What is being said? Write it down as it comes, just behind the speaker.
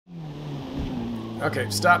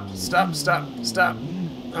Okay, stop, stop, stop, stop.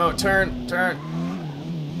 Oh, turn, turn.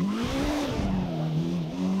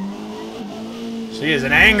 She is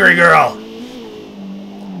an angry girl.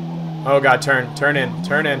 Oh god, turn, turn in,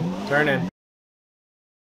 turn in, turn in.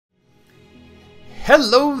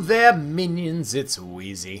 Hello there, minions, it's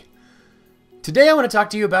Wheezy. Today I want to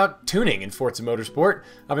talk to you about tuning in Forza Motorsport.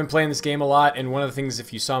 I've been playing this game a lot, and one of the things,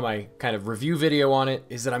 if you saw my kind of review video on it,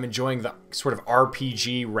 is that I'm enjoying the sort of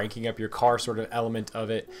RPG, ranking up your car sort of element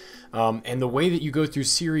of it. And the way that you go through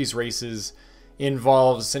series races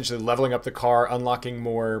involves essentially leveling up the car, unlocking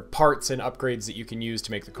more parts and upgrades that you can use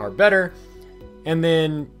to make the car better, and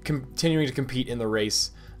then continuing to compete in the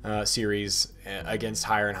race series against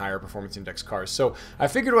higher and higher performance index cars. So I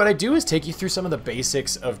figured what I'd do is take you through some of the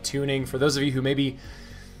basics of tuning for those of you who maybe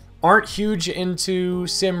aren't huge into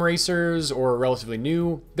sim racers or relatively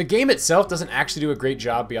new. The game itself doesn't actually do a great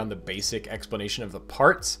job beyond the basic explanation of the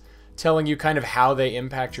parts, telling you kind of how they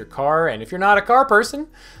impact your car, and if you're not a car person,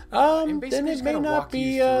 then it may not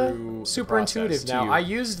be super intuitive to you. Now, I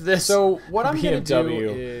used this what I'm going to do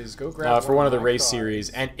is go grab for one of the race series,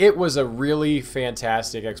 and it was a really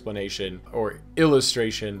fantastic explanation or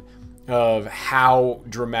illustration of how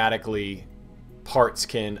dramatically parts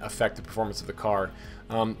can affect the performance of the car.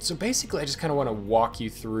 So basically, I just kind of want to walk you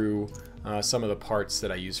through some of the parts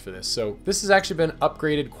that I use for this. So this has actually been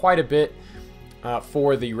upgraded quite a bit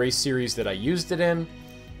for the race series that I used it in.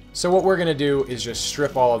 So what we're going to do is just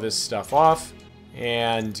strip all of this stuff off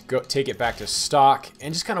and take it back to stock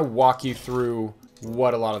and just kind of walk you through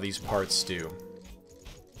what a lot of these parts do.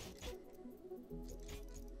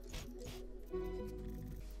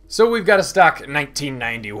 So we've got a stock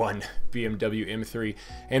 1991 BMW M3,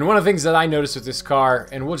 and one of the things that I noticed with this car,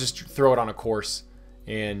 and we'll just throw it on a course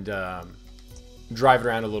and drive it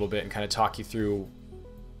around a little bit and kind of talk you through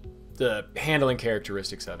the handling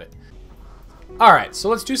characteristics of it. Alright, so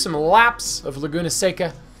let's do some laps of Laguna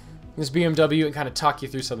Seca, this BMW, and kind of talk you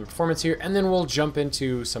through some of the performance here, and then we'll jump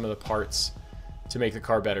into some of the parts to make the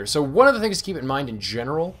car better. So one of the things to keep in mind in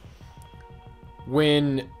general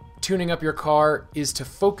when tuning up your car is to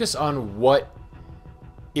focus on what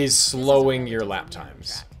is slowing your lap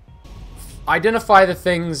times. Identify the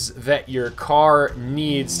things that your car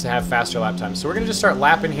needs to have faster lap times. So we're going to just start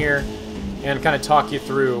lapping here and kind of talk you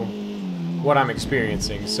through what I'm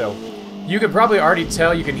experiencing. So you can probably already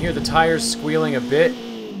tell, you can hear the tires squealing a bit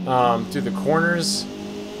through the corners,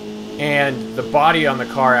 and the body on the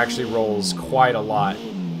car actually rolls quite a lot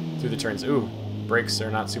through the turns. Ooh, brakes are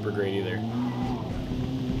not super great either.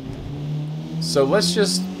 So let's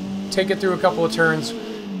just take it through a couple of turns.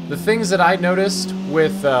 The things that I noticed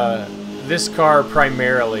with this car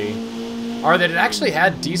primarily are that it actually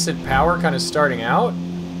had decent power kind of starting out.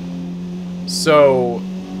 So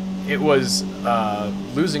it was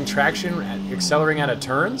losing traction, accelerating out of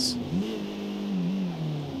turns,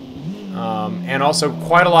 and also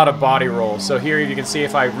quite a lot of body roll. So here you can see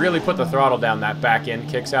if I really put the throttle down, that back end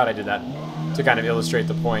kicks out. I did that to kind of illustrate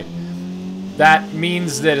the point. That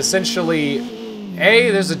means that essentially,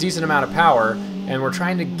 A, there's a decent amount of power, and we're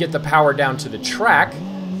trying to get the power down to the track,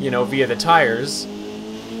 you know, via the tires.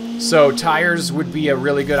 So tires would be a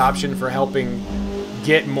really good option for helping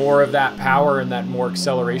get more of that power and that more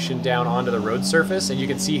acceleration down onto the road surface. And you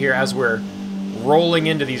can see here as we're rolling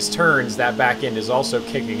into these turns, that back end is also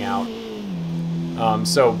kicking out.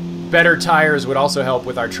 So better tires would also help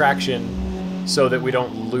with our traction so that we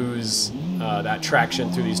don't lose that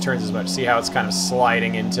traction through these turns as much. See how it's kind of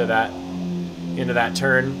sliding into that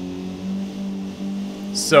turn?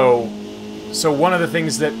 So one of the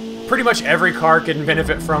things that pretty much every car can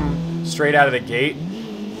benefit from straight out of the gate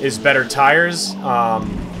is better tires.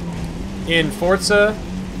 In Forza,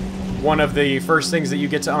 one of the first things that you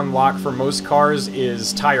get to unlock for most cars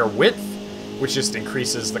is tire width, which just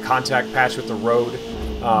increases the contact patch with the road.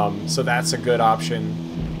 So that's a good option.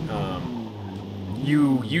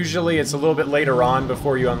 Usually it's a little bit later on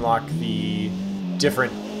before you unlock the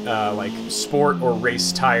different like sport or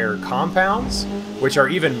race tire compounds, which are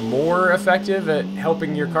even more effective at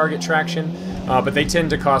helping your car get traction, but they tend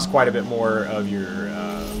to cost quite a bit more of your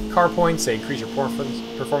car points. They increase your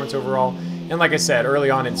performance overall, and like I said, early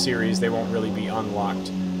on in series they won't really be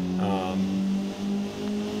unlocked,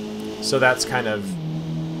 so that's kind of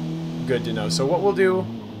good to know. So what we'll do,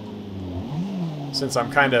 since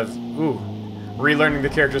I'm kind of relearning the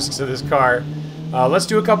characteristics of this car, let's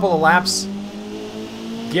do a couple of laps,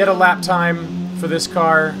 get a lap time for this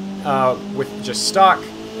car with just stock,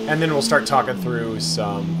 and then we'll start talking through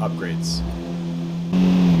some upgrades.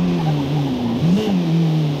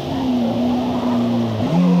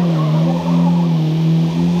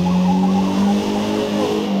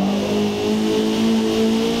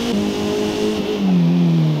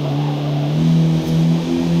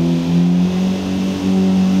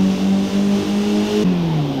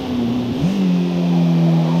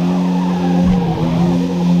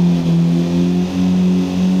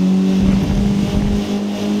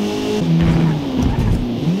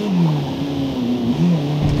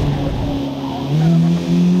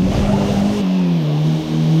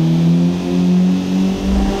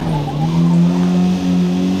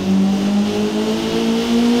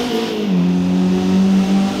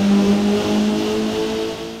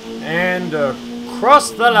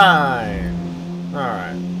 Cross the line!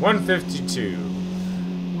 Alright, 152.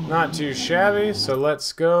 Not too shabby, so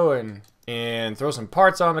let's go and throw some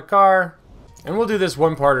parts on the car. And we'll do this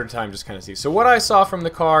one part at a time, just kind of see. So what I saw from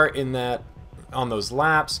the car in that, on those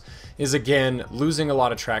laps, is again, losing a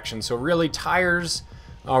lot of traction. So really, tires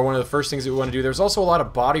are one of the first things that we want to do. There's also a lot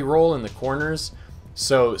of body roll in the corners.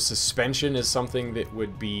 So suspension is something that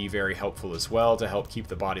would be very helpful as well to help keep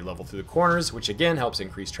the body level through the corners, which again helps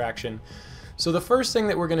increase traction. So the first thing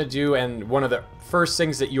that we're going to do, and one of the first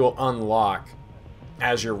things that you'll unlock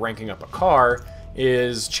as you're ranking up a car,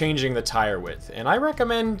 is changing the tire width. And I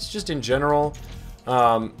recommend, just in general,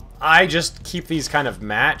 I just keep these kind of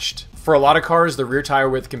matched. For a lot of cars, the rear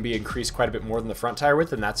tire width can be increased quite a bit more than the front tire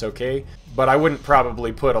width, and that's okay. But I wouldn't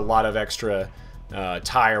probably put a lot of extra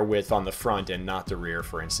tire width on the front and not the rear,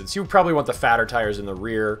 for instance. You probably want the fatter tires in the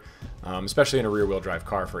rear, especially in a rear-wheel drive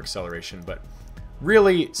car for acceleration. But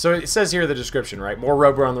really, so it says here in the description, right? More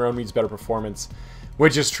rubber on the road means better performance,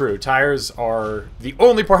 which is true. Tires are the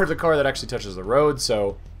only part of the car that actually touches the road,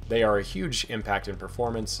 so they are a huge impact in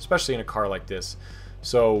performance, especially in a car like this.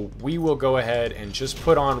 So we will go ahead and just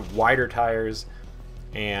put on wider tires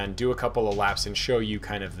and do a couple of laps and show you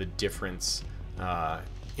kind of the difference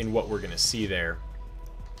in what we're going to see there.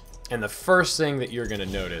 And the first thing that you're going to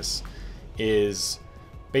notice is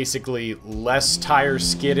basically less tire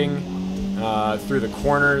skidding through the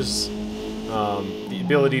corners, the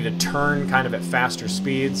ability to turn kind of at faster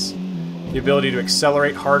speeds, the ability to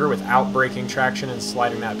accelerate harder without breaking traction and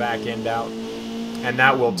sliding that back end out, and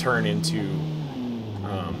that will turn into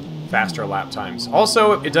faster lap times.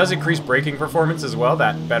 Also, it does increase braking performance as well,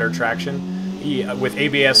 that better traction. With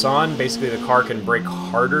ABS on, basically the car can brake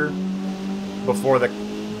harder before the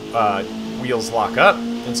wheels lock up,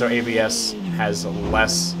 and so ABS has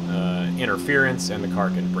less interference and the car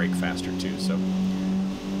can brake faster too. So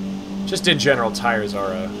just in general, tires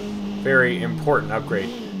are a very important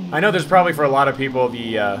upgrade. I know there's probably for a lot of people the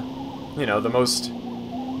you know, the most,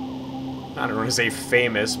 I don't want to say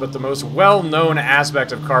famous, but the most well-known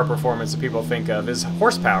aspect of car performance that people think of is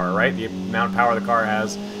horsepower, right? The amount of power the car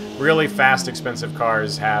has. Really fast, expensive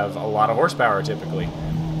cars have a lot of horsepower typically.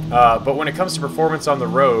 But when it comes to performance on the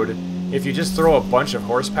road, if you just throw a bunch of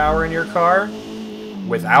horsepower in your car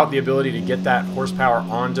without the ability to get that horsepower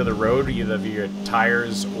onto the road, either via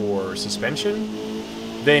tires or suspension,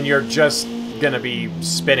 then you're just going to be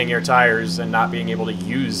spinning your tires and not being able to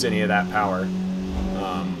use any of that power.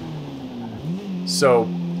 So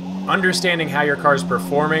understanding how your car's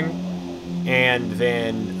performing and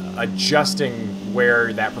then adjusting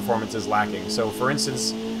where that performance is lacking. So for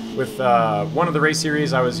instance, with one of the race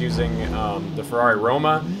series, I was using the Ferrari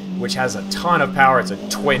Roma, which has a ton of power. It's a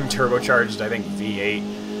twin turbocharged, I think, V8.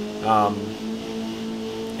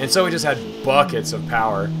 And so it just had buckets of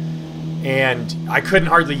power. And I couldn't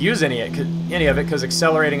hardly use any of it because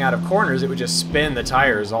accelerating out of corners, it would just spin the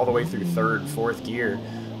tires all the way through third, fourth gear.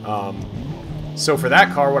 So for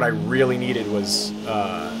that car, what I really needed was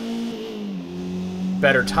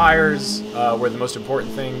better tires were the most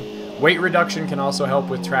important thing. Weight reduction can also help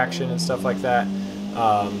with traction and stuff like that.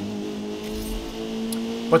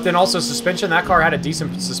 But then also suspension. That car had a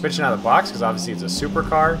decent suspension out of the box because obviously it's a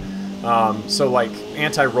supercar. So like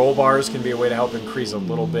anti-roll bars can be a way to help increase a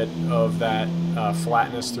little bit of that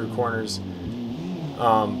flatness through corners.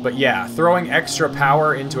 But yeah, throwing extra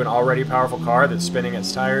power into an already powerful car that's spinning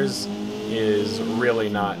its tires is really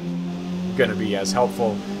not going to be as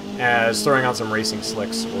helpful as throwing on some racing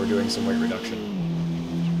slicks or doing some weight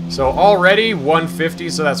reduction. So already 150,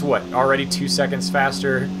 so that's what? Already 2 seconds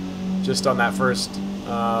faster just on that first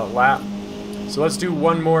lap. So let's do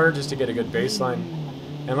one more just to get a good baseline.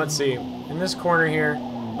 And let's see, in this corner here,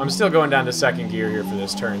 I'm still going down to second gear here for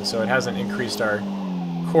this turn, so it hasn't increased our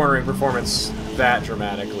cornering performance that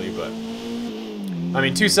dramatically, but I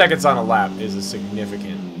mean 2 seconds on a lap is a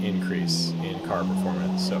significant increase in car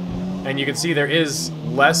performance. So, and you can see there is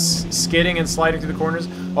less skidding and sliding through the corners,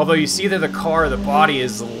 although you see that the car, the body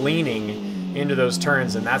is leaning into those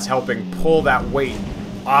turns, and that's helping pull that weight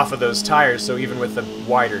off of those tires. So even with the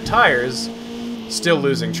wider tires, still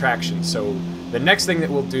losing traction. So the next thing that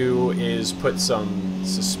we'll do is put some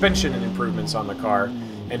suspension and improvements on the car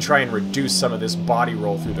and try and reduce some of this body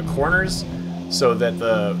roll through the corners so that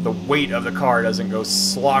the weight of the car doesn't go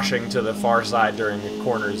sloshing to the far side during the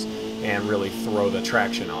corners and really throw the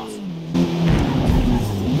traction off.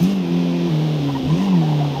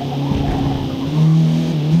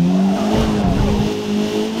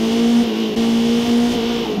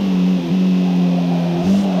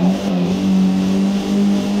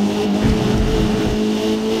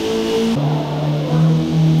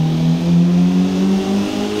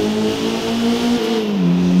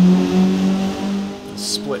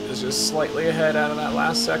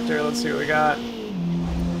 last sector. Let's see what we got.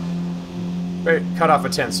 Cut off a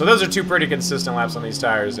 10. So those are two pretty consistent laps on these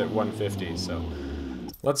tires at 150. So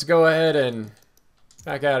let's go ahead and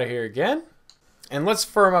back out of here again. And let's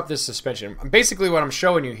firm up this suspension. Basically what I'm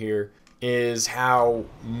showing you here is how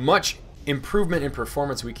much improvement in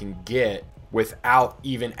performance we can get without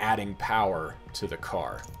even adding power to the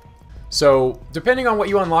car. So depending on what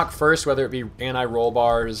you unlock first, whether it be anti-roll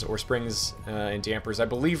bars or springs and dampers, I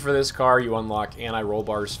believe for this car you unlock anti-roll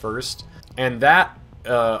bars first, and that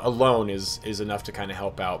alone is enough to kind of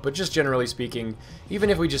help out. But just generally speaking, even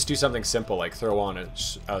if we just do something simple like throw on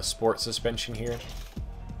a sport suspension here,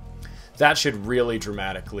 that should really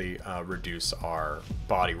dramatically reduce our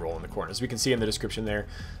body roll in the corners. We can see in the description there,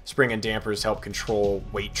 spring and dampers help control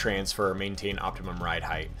weight transfer, maintain optimum ride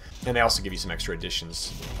height. And they also give you some extra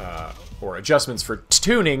additions or adjustments for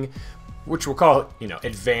tuning, which we'll call, you know,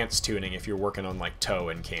 advanced tuning if you're working on like toe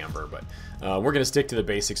and camber. But we're going to stick to the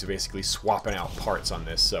basics of basically swapping out parts on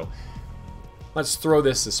this. So let's throw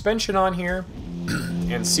this suspension on here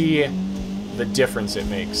and see the difference it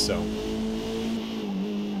makes. So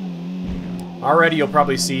already you'll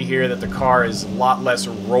probably see here that the car is a lot less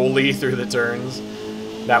rolly through the turns.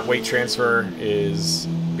 That weight transfer is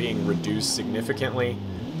being reduced significantly,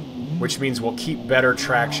 which means we'll keep better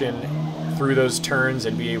traction through those turns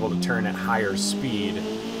and be able to turn at higher speed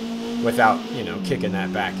without, you know, kicking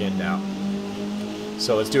that back end out.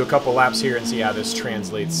 So let's do a couple laps here and see how this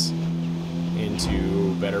translates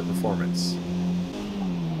into better performance.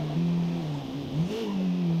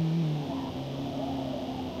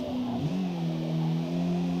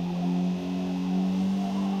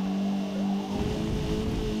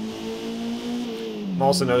 I'm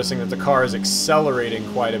also noticing that the car is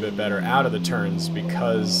accelerating quite a bit better out of the turns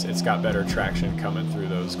because it's got better traction coming through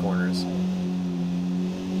those corners.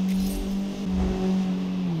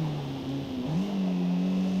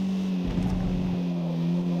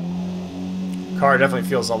 Car definitely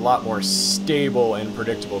feels a lot more stable and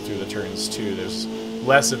predictable through the turns too. There's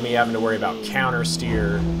less of me having to worry about counter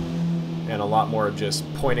steer and a lot more of just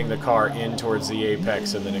pointing the car in towards the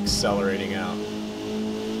apex and then accelerating out.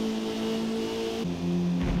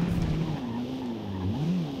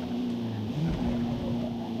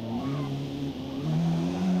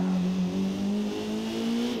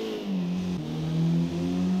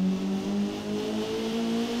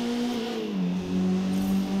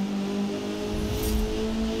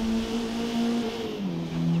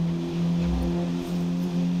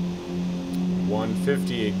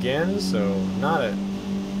 Again, so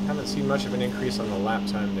haven't seen much of an increase on the lap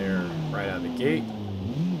time there right out of the gate.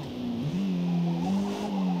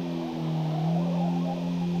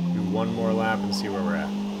 Do one more lap and see where we're at.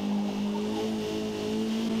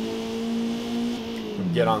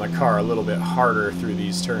 We'll get on the car a little bit harder through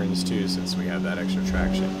these turns too, since we have that extra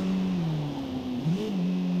traction.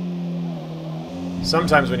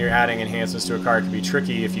 Sometimes when you're adding enhancements to a car, it can be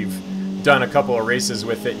tricky if you've done a couple of races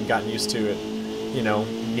with it and gotten used to it, you know,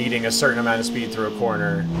 needing a certain amount of speed through a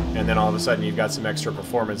corner, and then all of a sudden you've got some extra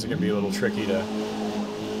performance. It can be a little tricky to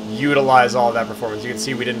utilize all of that performance. You can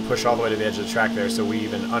see we didn't push all the way to the edge of the track there, so we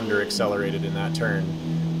even under-accelerated in that turn,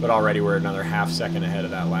 but already we're another half second ahead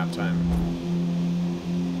of that lap time.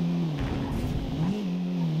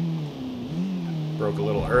 Broke a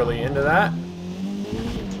little early into that.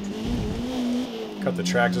 Cut the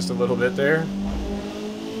track just a little bit there.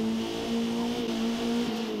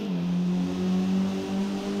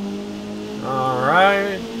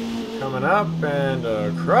 Alright, coming up and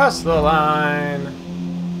across the line.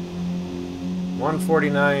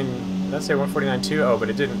 149, let's say 149.2. Oh, but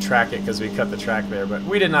it didn't track it because we cut the track there. But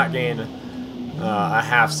we did not gain a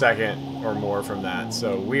half second or more from that.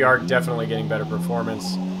 So we are definitely getting better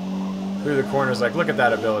performance through the corners. Like, look at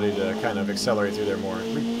that ability to kind of accelerate through there more.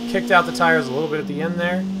 We kicked out the tires a little bit at the end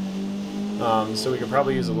there. So we could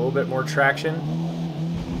probably use a little bit more traction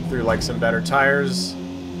through like some better tires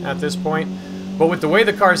at this point. But with the way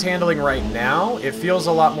the car's handling right now, it feels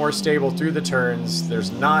a lot more stable through the turns. There's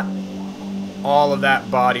not all of that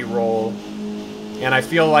body roll. And I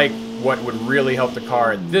feel like what would really help the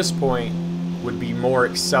car at this point would be more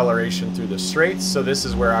acceleration through the straights. So this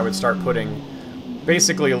is where I would start putting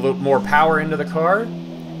basically a little more power into the car.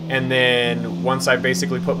 And then once I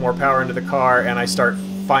basically put more power into the car and I start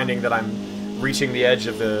finding that I'm reaching the edge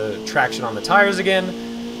of the traction on the tires again,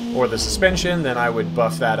 or the suspension, then I would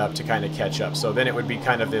buff that up to kind of catch up. So then it would be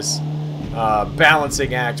kind of this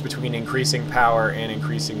balancing act between increasing power and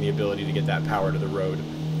increasing the ability to get that power to the road.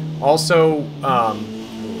 Also, I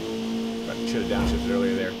should have downshifted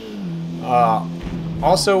earlier there.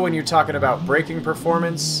 Also, when you're talking about braking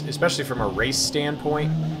performance, especially from a race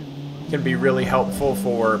standpoint, can be really helpful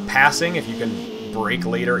for passing if you can brake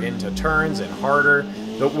later into turns and harder.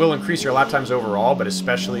 That will increase your lap times overall, but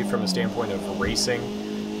especially from a standpoint of racing.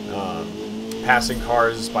 Passing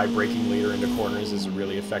cars by braking later into corners is a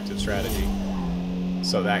really effective strategy.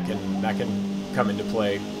 So that can come into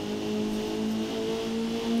play.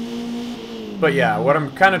 But yeah, what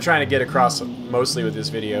I'm kind of trying to get across mostly with this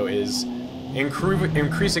video is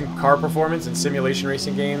increasing car performance in simulation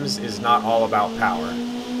racing games is not all about power.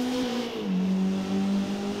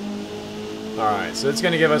 Alright, so it's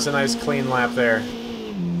going to give us a nice clean lap there.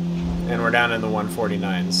 And we're down in the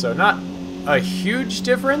 149. So not a huge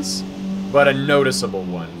difference, but a noticeable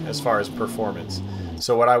one as far as performance.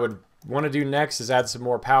 So what I would want to do next is add some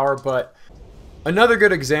more power, but another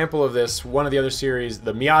good example of this, one of the other series,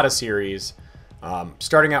 the Miata series,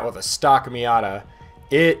 starting out with a stock Miata,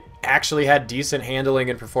 it actually had decent handling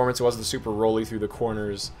and performance. It wasn't super rolly through the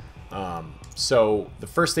corners. So the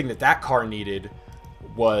first thing that car needed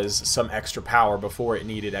was some extra power before it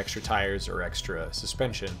needed extra tires or extra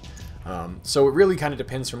suspension. So it really kind of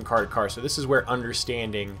depends from car to car. So this is where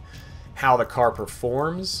understanding how the car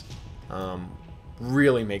performs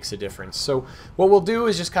really makes a difference. So what we'll do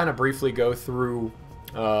is just kind of briefly go through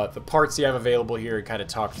the parts you have available here and kind of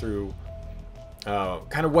talk through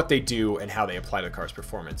kind of what they do and how they apply to the car's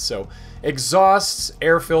performance. So exhausts,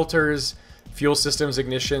 air filters, fuel systems,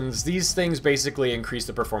 ignitions, these things basically increase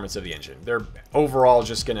the performance of the engine. They're overall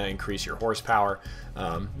just going to increase your horsepower,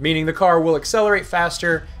 meaning the car will accelerate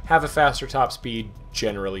faster, have a faster top speed,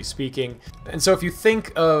 generally speaking. And so if you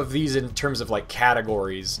think of these in terms of like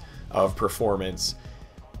categories of performance,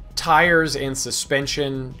 tires and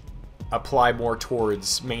suspension apply more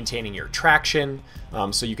towards maintaining your traction.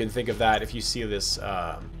 So you can think of that if you see this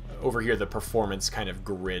over here, the performance kind of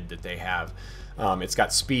grid that they have. It's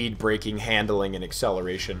got speed, braking, handling, and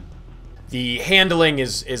acceleration. The handling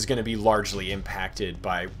is going to be largely impacted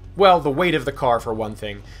by, well, the weight of the car for one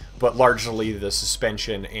thing, but largely the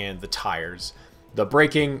suspension and the tires. The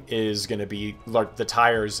braking is going to be the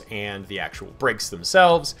tires and the actual brakes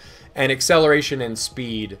themselves, and acceleration and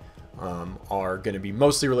speed are going to be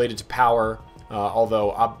mostly related to power,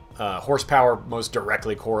 although horsepower most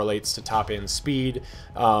directly correlates to top-end speed.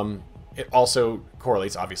 It also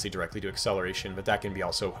correlates obviously directly to acceleration, but that can be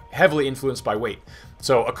also heavily influenced by weight.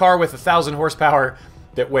 So a car with 1,000 horsepower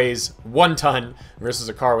that weighs 1 ton versus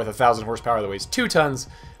a car with 1,000 horsepower that weighs 2 tons,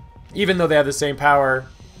 even though they have the same power,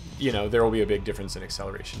 you know, there will be a big difference in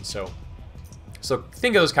acceleration. So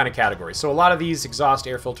think of those kind of categories. So a lot of these, exhaust,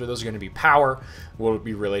 air filter, those are going to be power, will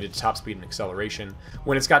be related to top speed and acceleration.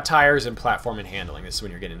 When it's got tires and platform and handling, this is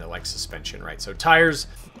when you're getting into like suspension, right? So tires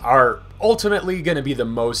are ultimately going to be the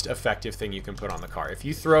most effective thing you can put on the car. If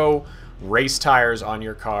you throw race tires on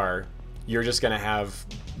your car, you're just going to have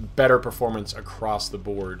better performance across the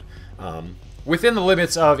board. Within the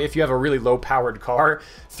limits of, if you have a really low powered car,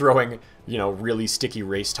 throwing, you know, really sticky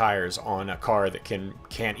race tires on a car that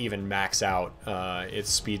can't even max out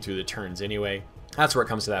its speed through the turns anyway. That's where it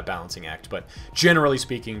comes to that balancing act. But generally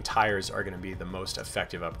speaking, tires are going to be the most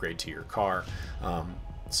effective upgrade to your car.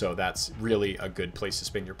 So that's really a good place to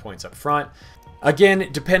spend your points up front. Again,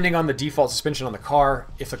 depending on the default suspension on the car,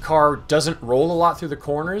 if the car doesn't roll a lot through the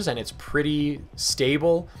corners and it's pretty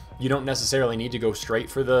stable, you don't necessarily need to go straight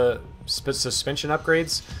for the suspension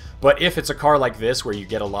upgrades. But if it's a car like this where you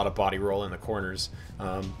get a lot of body roll in the corners,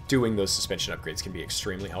 doing those suspension upgrades can be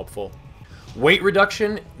extremely helpful. Weight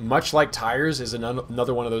reduction, much like tires, is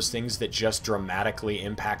another one of those things that just dramatically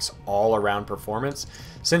impacts all around performance.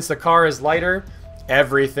 Since the car is lighter,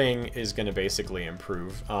 everything is going to basically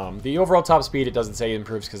improve. The overall top speed, it doesn't say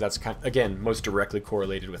improves because that's, again, most directly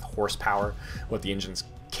correlated with horsepower, what the engine's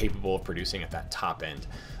capable of producing at that top end.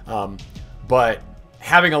 But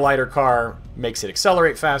having a lighter car makes it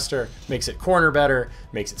accelerate faster, makes it corner better,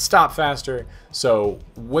 makes it stop faster. So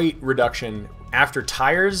weight reduction after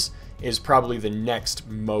tires is probably the next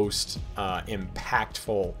most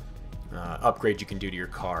impactful upgrade you can do to your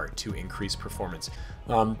car to increase performance.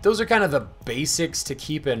 Those are kind of the basics to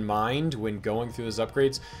keep in mind when going through those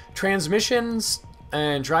upgrades. Transmissions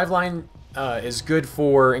and driveline is good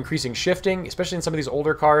for increasing shifting, especially in some of these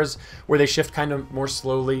older cars where they shift kind of more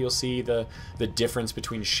slowly. You'll see the difference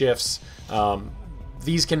between shifts.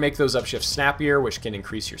 These can make those upshifts snappier, which can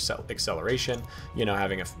increase your acceleration. You know,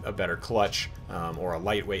 having a better clutch or a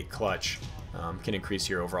lightweight clutch can increase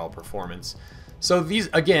your overall performance. So these,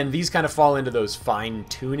 again, these kind of fall into those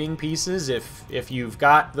fine-tuning pieces. If you've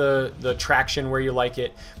got the traction where you like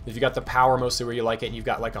it, if you got the power mostly where you like it, and you've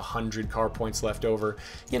got like 100 car points left over,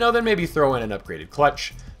 you know, then maybe throw in an upgraded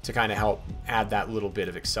clutch to kind of help add that little bit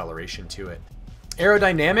of acceleration to it.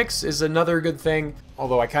 Aerodynamics is another good thing,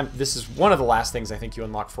 although this is one of the last things I think you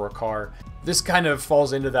unlock for a car. This kind of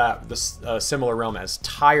falls into this similar realm as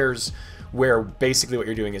tires, where basically what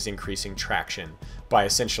you're doing is increasing traction by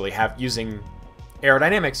essentially using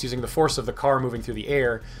aerodynamics, using the force of the car moving through the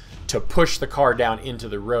air to push the car down into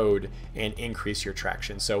the road and increase your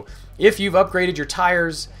traction. So if you've upgraded your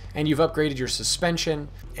tires and you've upgraded your suspension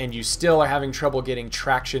and you still are having trouble getting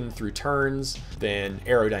traction through turns, then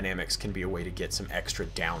aerodynamics can be a way to get some extra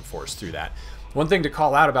downforce through that. One thing to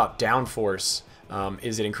call out about downforce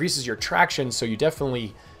is it increases your traction, so you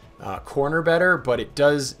definitely corner better, but it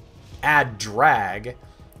does add drag,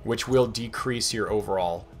 which will decrease your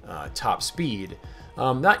overall top speed.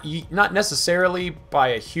 Not necessarily by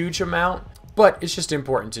a huge amount, but it's just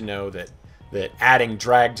important to know that adding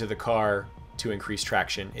drag to the car to increase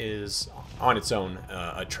traction is on its own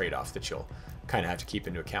a trade-off that you'll kind of have to keep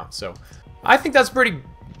into account. So I think that's pretty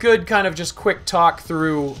good, kind of just quick talk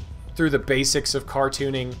through the basics of car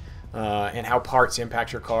tuning and how parts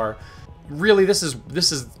impact your car. Really, this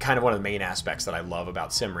is kind of one of the main aspects that I love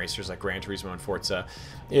about sim racers like Gran Turismo and Forza,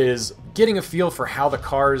 is getting a feel for how the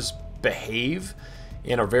cars behave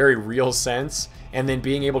in a very real sense, and then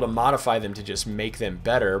being able to modify them to just make them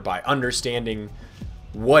better by understanding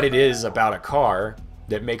what it is about a car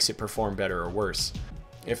that makes it perform better or worse.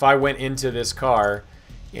 If I went into this car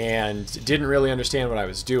and didn't really understand what I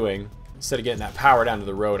was doing, instead of getting that power down to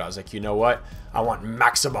the road, I was like, you know what? I want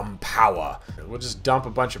maximum power. We'll just dump a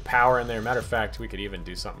bunch of power in there. Matter of fact, we could even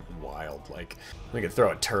do something wild. Like, we could throw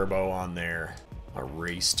a turbo on there, a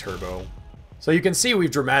race turbo. So you can see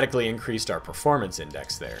we've dramatically increased our performance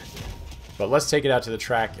index there. But let's take it out to the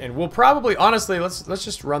track, and we'll probably, honestly, let's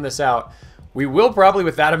just run this out. We will probably,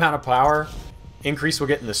 with that amount of power, increase we'll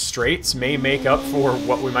get in the straights may make up for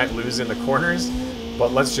what we might lose in the corners,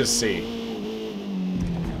 but let's just see.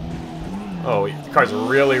 Oh, the car's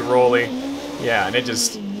really rolly. Yeah, and it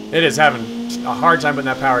is having a hard time putting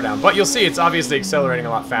that power down. But you'll see it's obviously accelerating a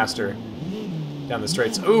lot faster down the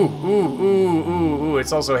straights. Ooh, ooh, ooh, ooh, ooh.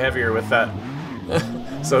 It's also heavier with that.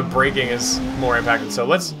 So braking is more impacted. So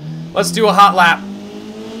let's do a hot lap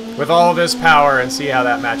with all this power and see how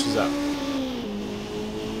that matches up.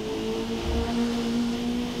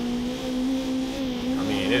 I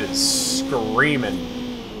mean, it is screaming.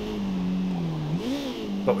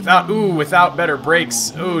 But without better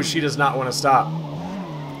brakes, she does not want to stop.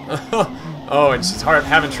 Oh, and she's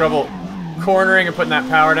having trouble cornering and putting that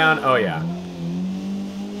power down. Oh, yeah.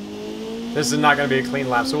 This is not going to be a clean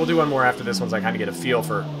lap, so we'll do one more after this one so I kind of get a feel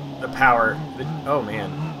for the power. Oh, man.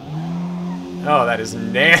 Oh, that is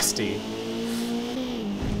nasty.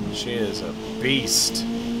 She is a beast.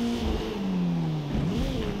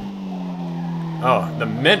 Oh,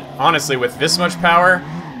 honestly, with this much power,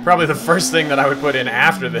 probably the first thing that I would put in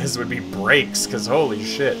after this would be brakes, because holy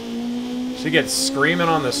shit. She gets screaming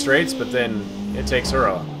on the straights, but then it takes her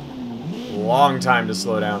a long time to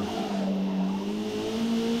slow down.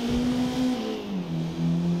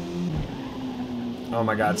 Oh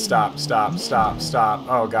my god, stop, stop, stop, stop.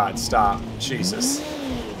 Oh god, stop. Jesus.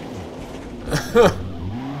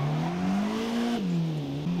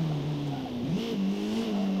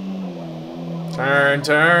 Turn,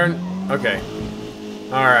 turn. Okay.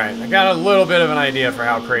 Alright, I got a little bit of an idea for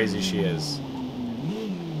how crazy she is.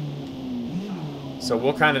 So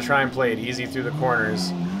we'll kind of try and play it easy through the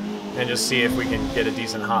corners and just see if we can get a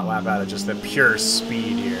decent hot lap out of just the pure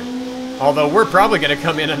speed here. Although we're probably going to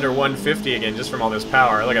come in under 150 again just from all this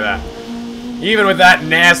power. Look at that. Even with that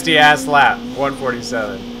nasty-ass lap,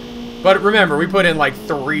 147. But remember, we put in like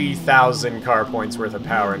 3,000 car points worth of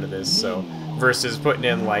power into this, so versus putting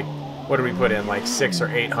in like, what did we put in? Like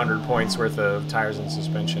 600 or 800 points worth of tires and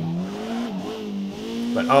suspension.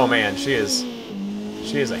 But oh man, she is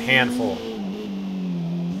a handful.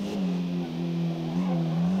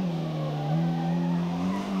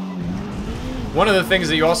 One of the things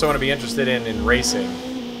that you also want to be interested in racing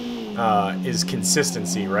is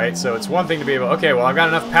consistency, right? So it's one thing to be able, okay, well I've got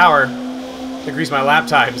enough power to increase my lap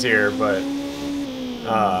times here, but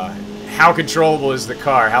how controllable is the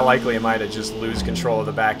car? How likely am I to just lose control of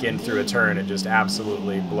the back end through a turn and just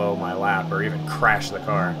absolutely blow my lap or even crash the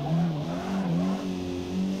car?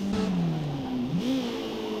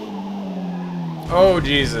 Oh,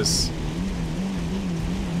 Jesus.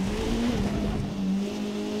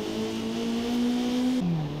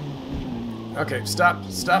 Okay, stop,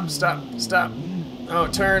 stop, stop, stop. Oh,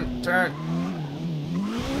 turn, turn.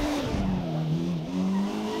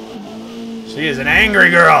 She is an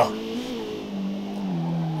angry girl.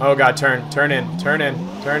 Oh god, turn, turn in, turn in,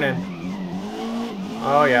 turn in.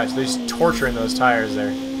 Oh yeah, she's torturing those tires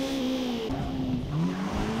there.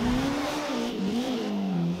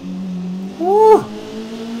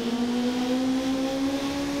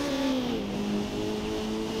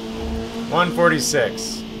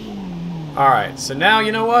 146. Alright, so now,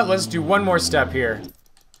 you know what? Let's do one more step here.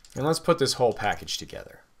 And let's put this whole package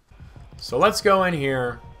together. So let's go in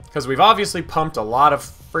here, because we've obviously pumped a lot of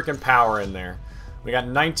freaking power in there. We got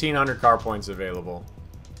 1,900 car points available.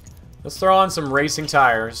 Let's throw on some racing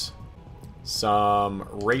tires. Some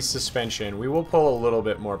race suspension. We will pull a little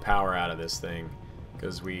bit more power out of this thing,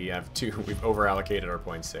 because we've over-allocated our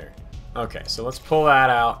points there. Okay, so let's pull that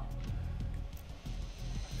out.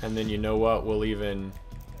 And then you know what? We'll even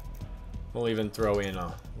throw in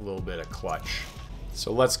a little bit of clutch.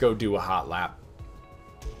 So let's go do a hot lap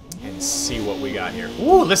and see what we got here.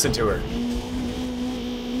 Ooh, listen to her.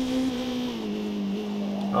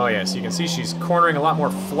 Oh yeah, so you can see she's cornering a lot more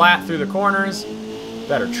flat through the corners.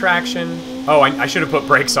 Better traction. Oh, I should have put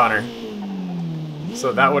brakes on her.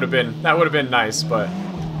 So that would have been nice, but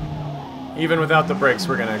even without the brakes,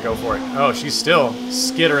 we're gonna go for it. Oh, she's still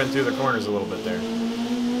skittering through the corners a little bit there.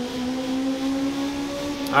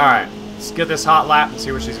 Alright, let's get this hot lap and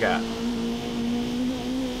see what she's got.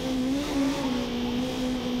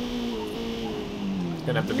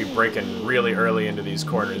 Gonna have to be braking really early into these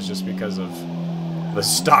corners just because of the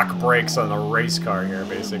stock brakes on the race car here,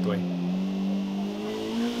 basically.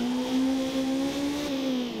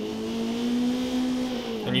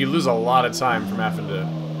 And you lose a lot of time from having to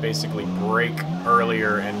basically brake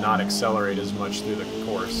earlier and not accelerate as much through the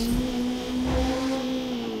course.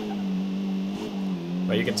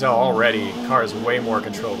 But you can tell already, the car is way more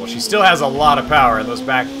controllable. She still has a lot of power, and those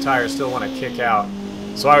back tires still want to kick out.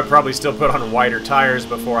 So I would probably still put on wider tires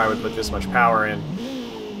before I would put this much power in.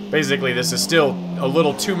 Basically, this is still a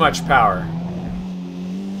little too much power.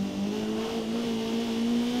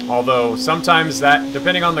 Although, sometimes that,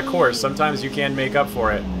 depending on the course, sometimes you can make up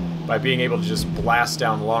for it by being able to just blast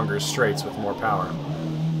down longer straights with more power.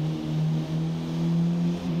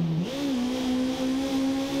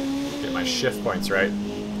 Get my shift points right.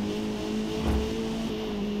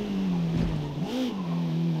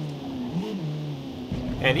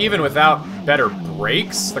 And even without better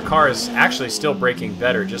brakes, the car is actually still braking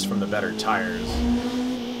better just from the better tires.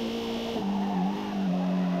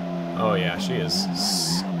 Oh yeah, she is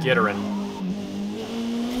skittering.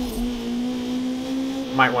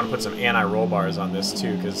 Might want to put some anti-roll bars on this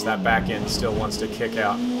too, because that back end still wants to kick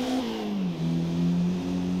out.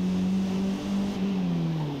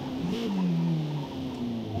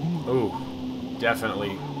 Ooh,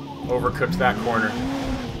 definitely overcooked that corner.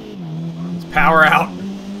 Let's power out.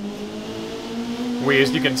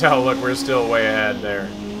 As you can tell, look, we're still way ahead there.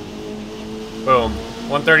 Boom,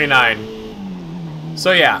 139.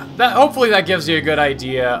 So yeah, hopefully that gives you a good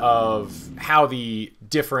idea of how the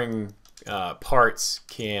differing parts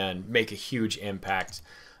can make a huge impact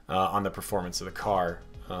on the performance of the car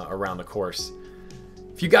around the course.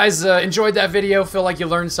 If you guys enjoyed that video, feel like you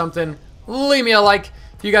learned something, leave me a like.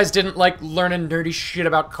 If you guys didn't like learning nerdy shit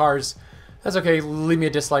about cars, that's okay, leave me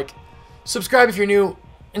a dislike. Subscribe if you're new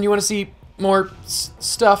and you want to see more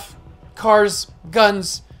stuff, cars,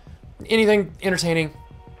 guns, anything entertaining.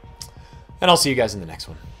 And I'll see you guys in the next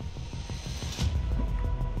one.